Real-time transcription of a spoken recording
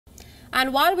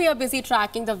And while we are busy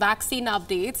tracking the vaccine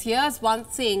updates, here's one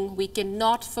thing we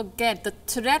cannot forget. The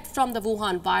threat from the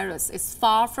Wuhan virus is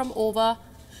far from over.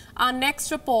 Our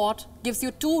next report gives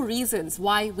you 2 reasons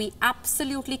why we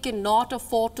absolutely cannot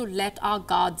afford to let our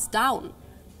guards down.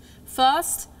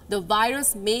 First, the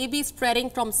virus may be spreading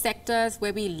from sectors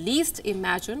where we least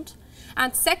imagined.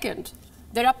 And second,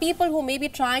 there are people who may be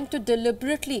trying to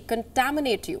deliberately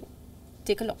contaminate you.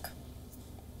 Take a look.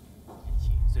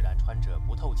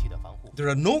 There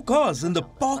are no cars in the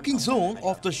parking zone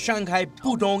of the Shanghai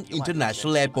Pudong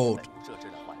International Airport.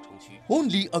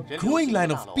 Only a growing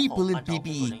line of people in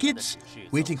PPE kits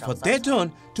waiting for their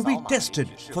turn to be tested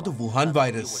for the Wuhan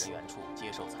virus.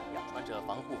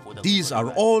 These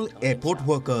are all airport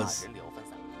workers.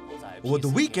 Over the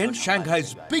weekend,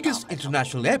 Shanghai's biggest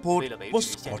international airport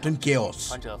was caught in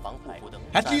chaos.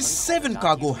 At least 7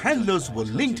 cargo handlers were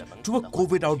linked to a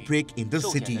COVID outbreak in the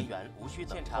city.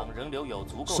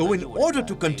 So in order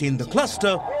to contain the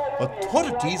cluster,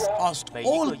 authorities asked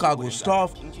all cargo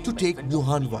staff to take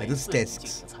Wuhan virus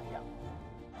tests.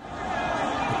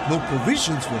 But no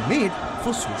provisions were made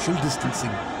for social distancing.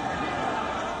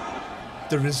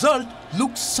 The result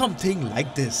looked something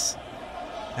like this.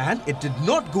 And it did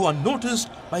not go unnoticed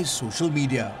by social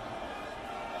media.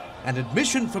 An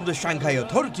admission from the Shanghai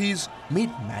authorities made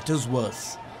matters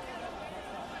worse.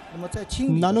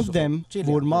 None of them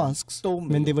wore masks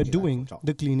when they were doing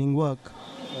the cleaning work.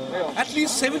 At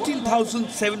least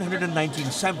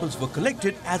 17,719 samples were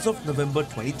collected as of November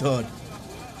 23rd.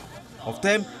 Of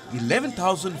them,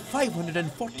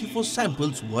 11,544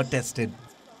 samples were tested.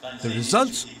 The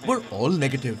results were all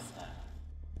negative.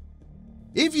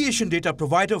 Aviation data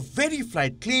provider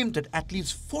VeriFlight claimed that at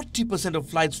least 40% of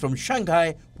flights from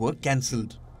Shanghai were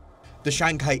cancelled. The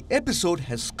Shanghai episode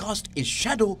has cast a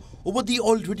shadow over the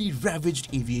already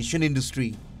ravaged aviation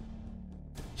industry.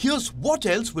 Here's what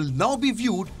else will now be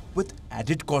viewed with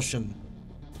added caution.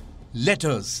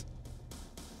 Letters.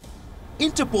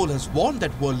 Interpol has warned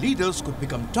that world leaders could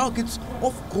become targets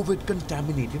of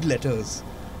COVID-contaminated letters.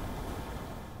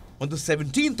 On the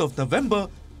 17th of November,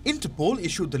 Interpol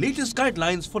issued the latest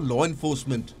guidelines for law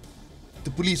enforcement. The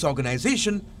police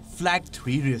organization flagged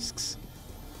 3 risks.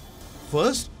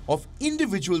 First, of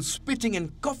individuals spitting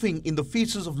and coughing in the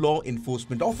faces of law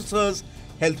enforcement officers,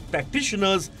 health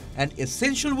practitioners and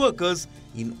essential workers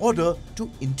in order to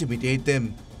intimidate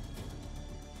them.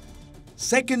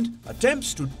 Second,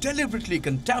 attempts to deliberately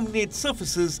contaminate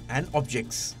surfaces and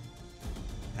objects.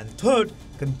 And third,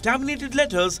 contaminated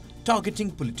letters targeting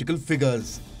political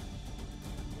figures.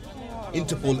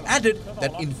 Interpol added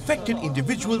that infected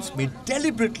individuals may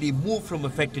deliberately move from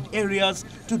affected areas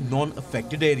to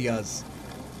non-affected areas.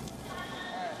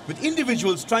 With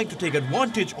individuals trying to take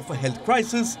advantage of a health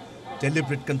crisis,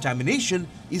 deliberate contamination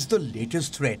is the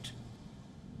latest threat.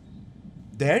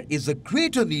 There is a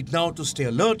greater need now to stay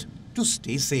alert, to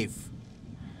stay safe.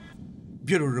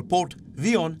 Bureau Report,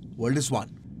 WION World is One.